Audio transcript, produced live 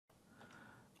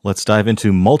Let's dive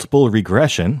into multiple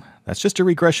regression. That's just a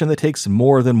regression that takes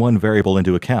more than one variable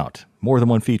into account, more than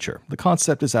one feature. The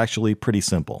concept is actually pretty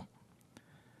simple.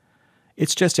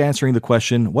 It's just answering the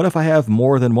question, what if I have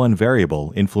more than one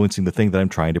variable influencing the thing that I'm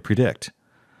trying to predict?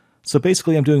 So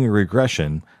basically I'm doing a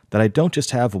regression that I don't just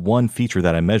have one feature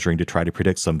that I'm measuring to try to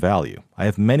predict some value. I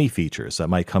have many features that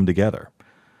might come together.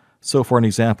 So for an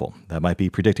example, that might be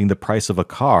predicting the price of a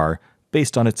car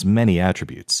based on its many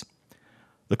attributes.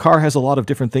 The car has a lot of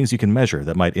different things you can measure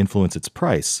that might influence its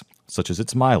price, such as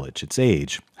its mileage, its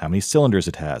age, how many cylinders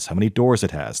it has, how many doors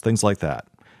it has, things like that.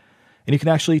 And you can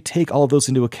actually take all of those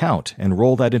into account and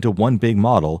roll that into one big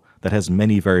model that has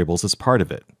many variables as part of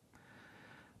it.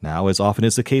 Now, as often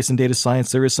is the case in data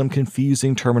science, there is some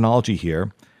confusing terminology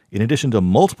here. In addition to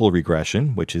multiple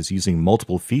regression, which is using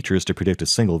multiple features to predict a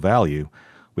single value,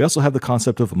 we also have the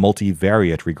concept of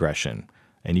multivariate regression.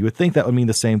 And you would think that would mean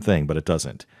the same thing, but it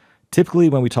doesn't. Typically,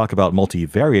 when we talk about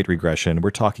multivariate regression,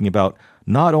 we're talking about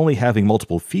not only having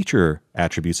multiple feature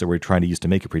attributes that we're trying to use to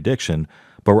make a prediction,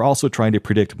 but we're also trying to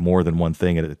predict more than one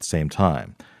thing at the same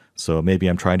time. So maybe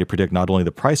I'm trying to predict not only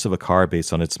the price of a car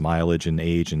based on its mileage and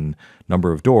age and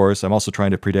number of doors, I'm also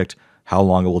trying to predict how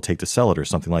long it will take to sell it or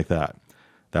something like that.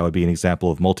 That would be an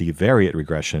example of multivariate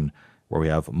regression, where we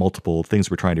have multiple things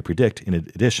we're trying to predict in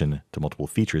addition to multiple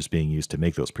features being used to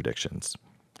make those predictions.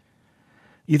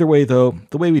 Either way, though,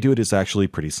 the way we do it is actually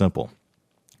pretty simple.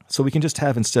 So we can just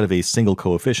have, instead of a single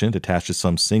coefficient attached to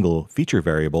some single feature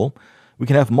variable, we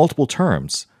can have multiple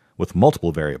terms with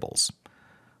multiple variables.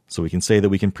 So we can say that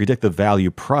we can predict the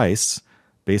value price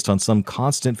based on some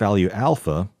constant value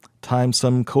alpha times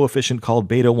some coefficient called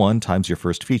beta 1 times your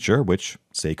first feature, which,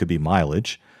 say, could be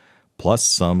mileage, plus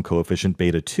some coefficient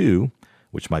beta 2,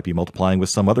 which might be multiplying with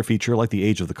some other feature like the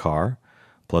age of the car,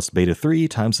 plus beta 3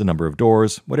 times the number of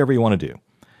doors, whatever you want to do.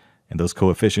 And those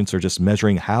coefficients are just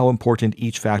measuring how important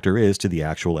each factor is to the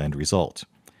actual end result.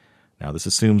 Now, this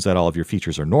assumes that all of your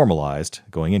features are normalized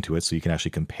going into it, so you can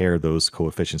actually compare those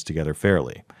coefficients together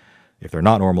fairly. If they're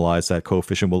not normalized, that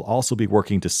coefficient will also be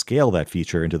working to scale that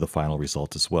feature into the final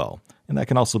result as well, and that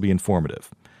can also be informative.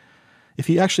 If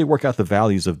you actually work out the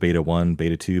values of beta 1,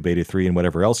 beta 2, beta 3, and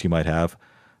whatever else you might have,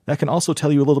 that can also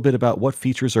tell you a little bit about what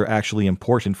features are actually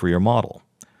important for your model.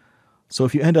 So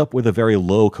if you end up with a very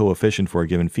low coefficient for a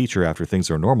given feature after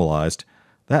things are normalized,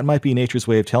 that might be nature's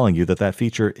way of telling you that that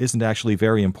feature isn't actually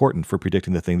very important for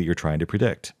predicting the thing that you're trying to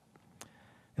predict.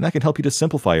 And that can help you to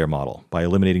simplify your model by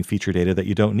eliminating feature data that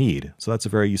you don't need, so that's a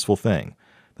very useful thing.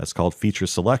 That's called feature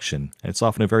selection, and it's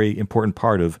often a very important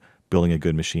part of building a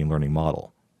good machine learning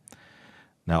model.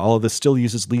 Now, all of this still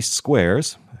uses least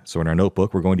squares, so in our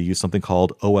notebook we're going to use something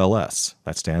called OLS.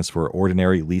 That stands for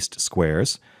ordinary least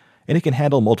squares, and it can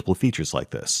handle multiple features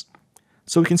like this.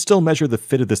 So we can still measure the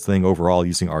fit of this thing overall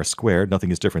using R squared,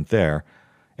 nothing is different there.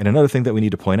 And another thing that we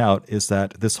need to point out is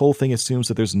that this whole thing assumes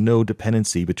that there's no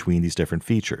dependency between these different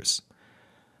features.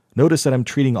 Notice that I'm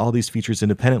treating all these features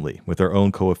independently with their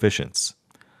own coefficients.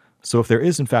 So if there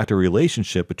is in fact a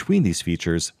relationship between these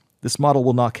features, this model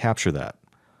will not capture that.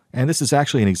 And this is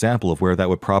actually an example of where that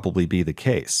would probably be the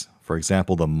case. For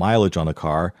example, the mileage on a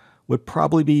car would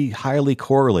probably be highly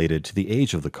correlated to the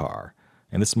age of the car,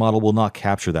 and this model will not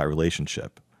capture that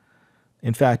relationship.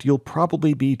 In fact, you'll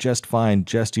probably be just fine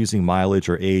just using mileage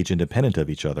or age independent of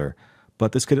each other,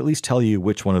 but this could at least tell you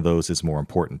which one of those is more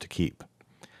important to keep.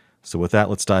 So with that,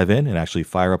 let's dive in and actually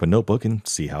fire up a notebook and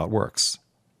see how it works.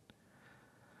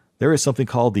 There is something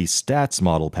called the stats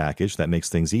model package that makes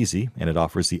things easy, and it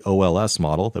offers the OLS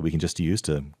model that we can just use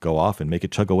to go off and make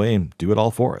it chug away and do it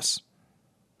all for us.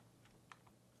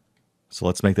 So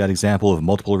let's make that example of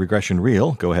multiple regression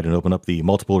real. Go ahead and open up the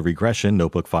multiple regression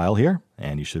notebook file here,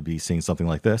 and you should be seeing something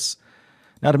like this.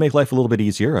 Now, to make life a little bit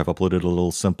easier, I've uploaded a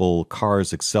little simple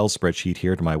cars Excel spreadsheet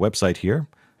here to my website here,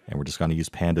 and we're just going to use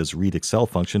Panda's read Excel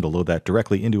function to load that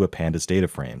directly into a Pandas data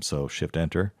frame, so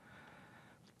Shift-Enter.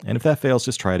 And if that fails,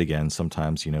 just try it again.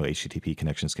 Sometimes, HTTP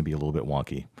connections can be a little bit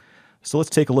wonky. So let's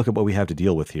take a look at what we have to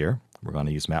deal with here. We're going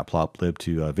to use matplotlib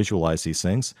to visualize these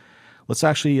things. Let's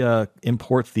actually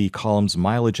import the columns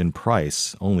mileage and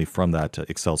price only from that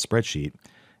Excel spreadsheet.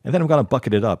 And then I'm going to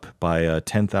bucket it up by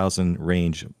 10,000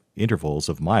 range intervals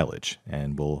of mileage.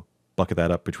 And we'll bucket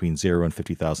that up between 0 and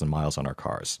 50,000 miles on our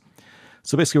cars.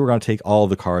 So basically, we're going to take all of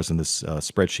the cars in this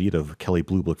spreadsheet of Kelley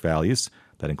Blue Book values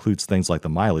that includes things like the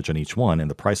mileage on each one and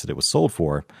the price that it was sold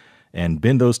for, and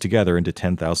bin those together into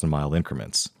 10,000 mile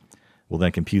increments. We'll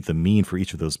then compute the mean for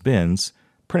each of those bins,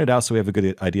 print it out so we have a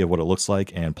good idea of what it looks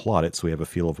like, and plot it so we have a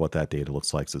feel of what that data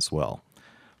looks like as well.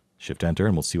 Shift-Enter,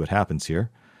 and we'll see what happens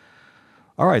here.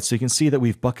 All right, so you can see that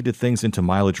we've bucketed things into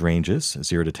mileage ranges,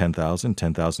 0 to 10,000,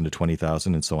 10,000 to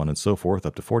 20,000, and so on and so forth,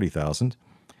 up to 40,000.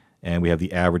 And we have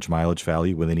the average mileage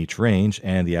value within each range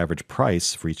and the average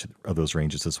price for each of those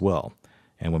ranges as well.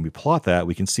 And when we plot that,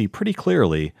 we can see pretty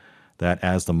clearly that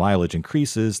as the mileage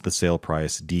increases, the sale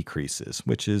price decreases,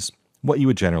 which is what you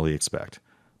would generally expect.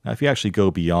 Now, if you actually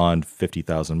go beyond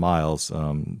 50,000 miles,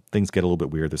 things get a little bit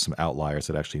weird. There's some outliers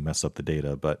that actually mess up the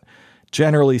data, but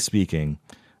generally speaking,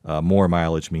 more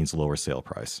mileage means lower sale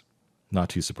price. Not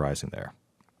too surprising there.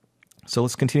 So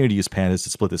let's continue to use pandas to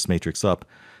split this matrix up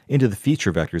into the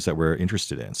feature vectors that we're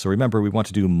interested in. So remember, we want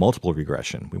to do multiple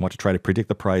regression. We want to try to predict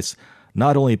the price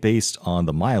not only based on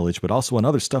the mileage, but also on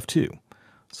other stuff too.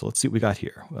 So let's see what we got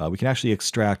here. We can actually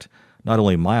extract not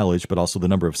only mileage, but also the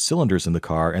number of cylinders in the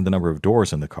car and the number of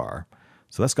doors in the car.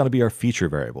 So that's going to be our feature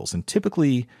variables. And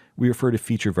typically, we refer to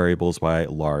feature variables by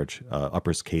large,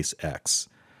 uppercase X.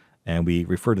 And we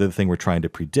refer to the thing we're trying to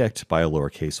predict by a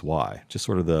lowercase y, just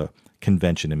sort of the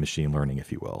convention in machine learning,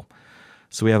 if you will.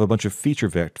 So we have a bunch of feature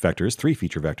vectors, 3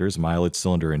 feature vectors, mileage,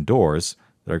 cylinder, and doors,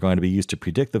 that are going to be used to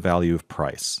predict the value of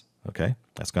price. Okay,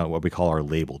 that's kind of what we call our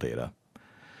label data.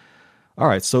 All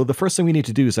right, so the first thing we need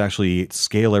to do is actually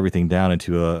scale everything down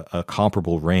into a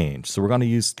comparable range. So we're going to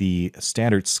use the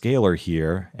standard scaler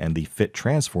here and the fit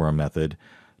transform method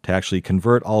to actually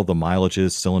convert all of the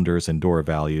mileages, cylinders, and door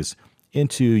values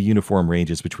into uniform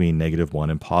ranges between -1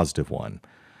 and +1.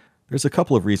 There's a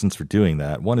couple of reasons for doing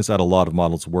that. One is that a lot of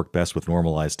models work best with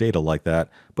normalized data like that,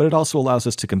 but it also allows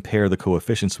us to compare the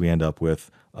coefficients we end up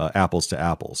with apples to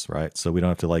apples, right? So we don't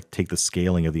have to take the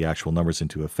scaling of the actual numbers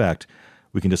into effect.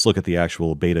 We can just look at the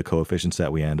actual beta coefficients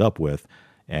that we end up with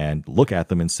and look at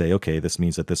them and say, okay, this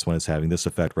means that this one is having this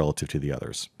effect relative to the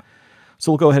others.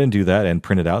 So we'll go ahead and do that and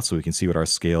print it out so we can see what our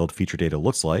scaled feature data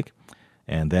looks like.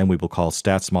 And then we will call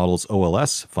statsmodels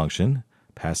OLS function,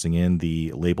 passing in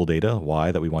the label data,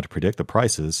 y, that we want to predict the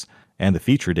prices, and the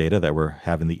feature data that we're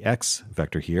having the X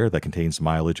vector here that contains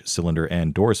mileage, cylinder,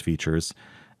 and doors features.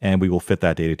 And we will fit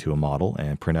that data to a model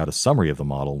and print out a summary of the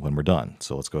model when we're done.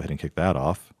 So let's go ahead and kick that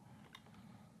off.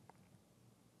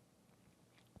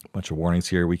 Bunch of warnings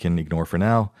here we can ignore for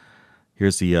now.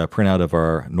 Here's the printout of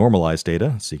our normalized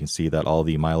data. So you can see that all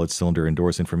the mileage, cylinder, and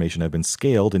doors information have been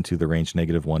scaled into the range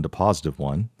 -1 to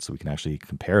 +1. So we can actually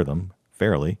compare them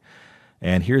fairly.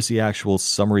 And here's the actual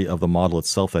summary of the model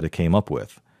itself that it came up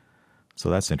with. So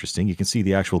that's interesting. You can see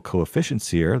the actual coefficients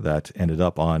here that ended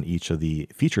up on each of the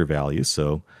feature values.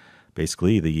 So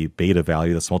basically the beta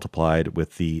value that's multiplied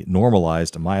with the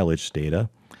normalized mileage data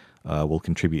will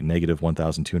contribute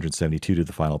 -1,272 to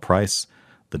the final price.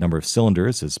 The number of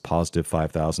cylinders is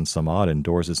 +5,000 some odd, and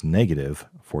doors is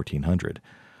 -1,400.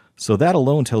 So that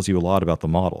alone tells you a lot about the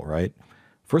model, right?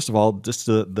 First of all, just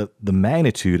the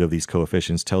magnitude of these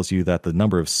coefficients tells you that the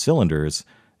number of cylinders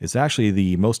is actually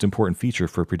the most important feature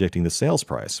for predicting the sales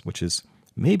price, which is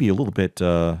maybe a little bit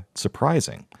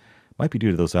surprising. Might be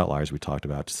due to those outliers we talked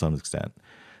about to some extent.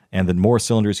 And the more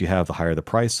cylinders you have, the higher the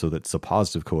price, so that's a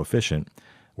positive coefficient.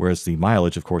 Whereas the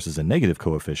mileage, of course, is a negative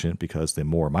coefficient because the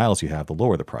more miles you have, the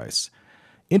lower the price.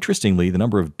 Interestingly, the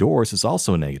number of doors is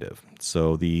also negative.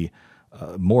 So the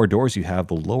more doors you have,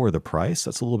 the lower the price.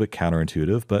 That's a little bit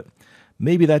counterintuitive, but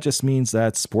maybe that just means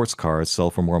that sports cars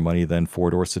sell for more money than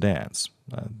 4-door sedans.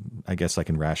 I guess I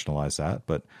can rationalize that.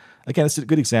 But again, it's a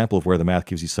good example of where the math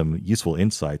gives you some useful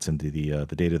insights into the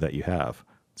data that you have.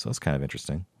 So that's kind of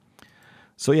interesting.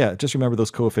 So yeah, just remember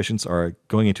those coefficients are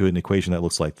going into an equation that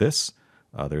looks like this.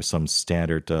 There's some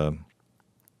standard,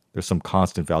 there's some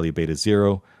constant value beta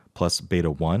 0 plus beta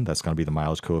 1. That's going to be the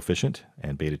mileage coefficient,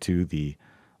 and beta 2, the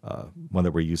one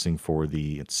that we're using for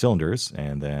the cylinders,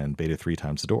 and then beta 3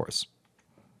 times the doors.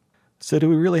 So do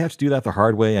we really have to do that the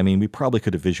hard way? I mean, we probably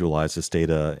could have visualized this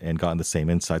data and gotten the same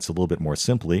insights a little bit more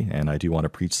simply, and I do want to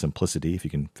preach simplicity. If you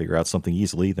can figure out something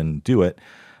easily, then do it.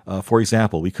 For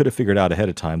example, we could have figured out ahead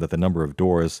of time that the number of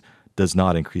doors does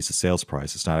not increase the sales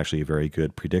price. It's not actually a very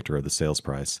good predictor of the sales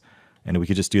price. And we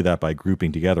could just do that by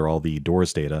grouping together all the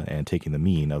doors data and taking the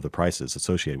mean of the prices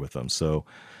associated with them. So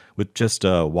with just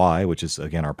y, which is,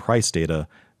 again, our price data,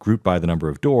 grouped by the number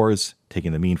of doors,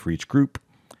 taking the mean for each group,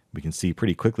 we can see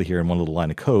pretty quickly here in one little line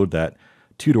of code that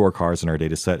 2-door cars in our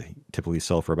data set typically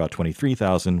sell for about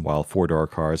 $23,000, while 4-door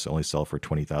cars only sell for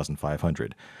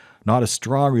 $20,500. Not a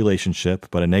strong relationship,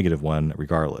 but a negative one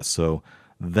regardless. So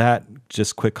that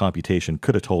just quick computation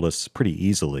could have told us pretty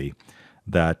easily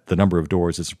that the number of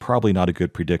doors is probably not a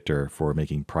good predictor for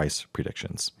making price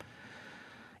predictions.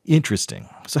 Interesting.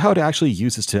 So how to actually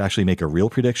use this to actually make a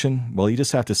real prediction? Well, you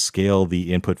just have to scale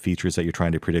the input features that you're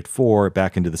trying to predict for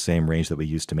back into the same range that we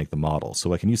used to make the model.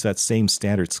 So I can use that same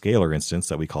standard scalar instance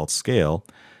that we called scale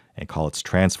and call its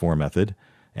transform method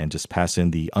and just pass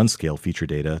in the unscaled feature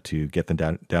data to get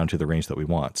them down to the range that we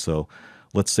want. So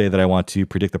let's say that I want to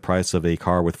predict the price of a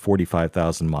car with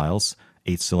 45,000 miles,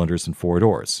 8 cylinders and 4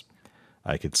 doors.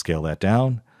 I could scale that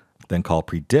down, then call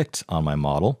predict on my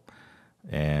model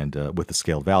and with the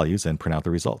scaled values and print out the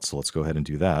results. So let's go ahead and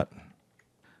do that.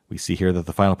 We see here that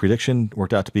the final prediction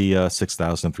worked out to be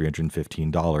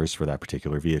 $6,315 for that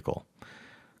particular vehicle.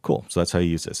 Cool, so that's how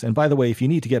you use this. And by the way, if you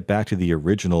need to get back to the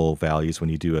original values when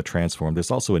you do a transform,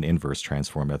 there's also an inverse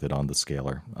transform method on the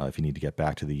scaler if you need to get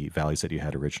back to the values that you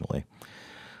had originally.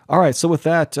 All right, so with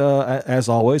that, as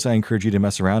always, I encourage you to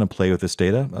mess around and play with this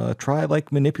data. Try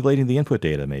like manipulating the input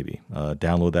data maybe.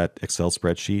 Download that Excel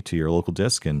spreadsheet to your local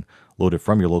disk and load it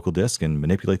from your local disk and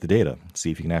manipulate the data. See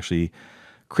if you can actually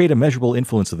create a measurable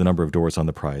influence of the number of doors on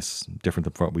the price, different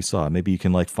than what we saw. Maybe you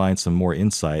can like find some more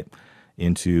insight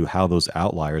into how those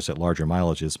outliers at larger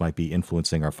mileages might be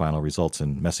influencing our final results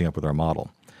and messing up with our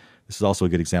model. This is also a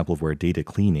good example of where data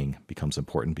cleaning becomes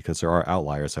important because there are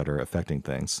outliers that are affecting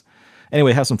things.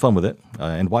 Anyway, have some fun with it.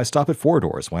 And why stop at 4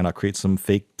 doors? Why not create some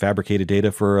fake fabricated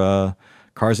data for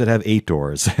cars that have 8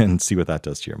 doors and see what that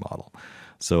does to your model?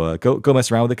 So go mess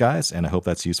around with it, guys, and I hope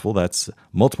that's useful. That's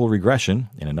multiple regression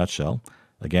in a nutshell.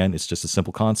 Again, it's just a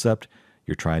simple concept.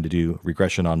 You're trying to do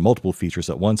regression on multiple features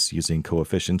at once using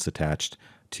coefficients attached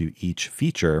to each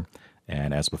feature.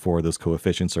 And as before, those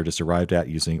coefficients are just arrived at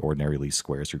using ordinary least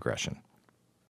squares regression.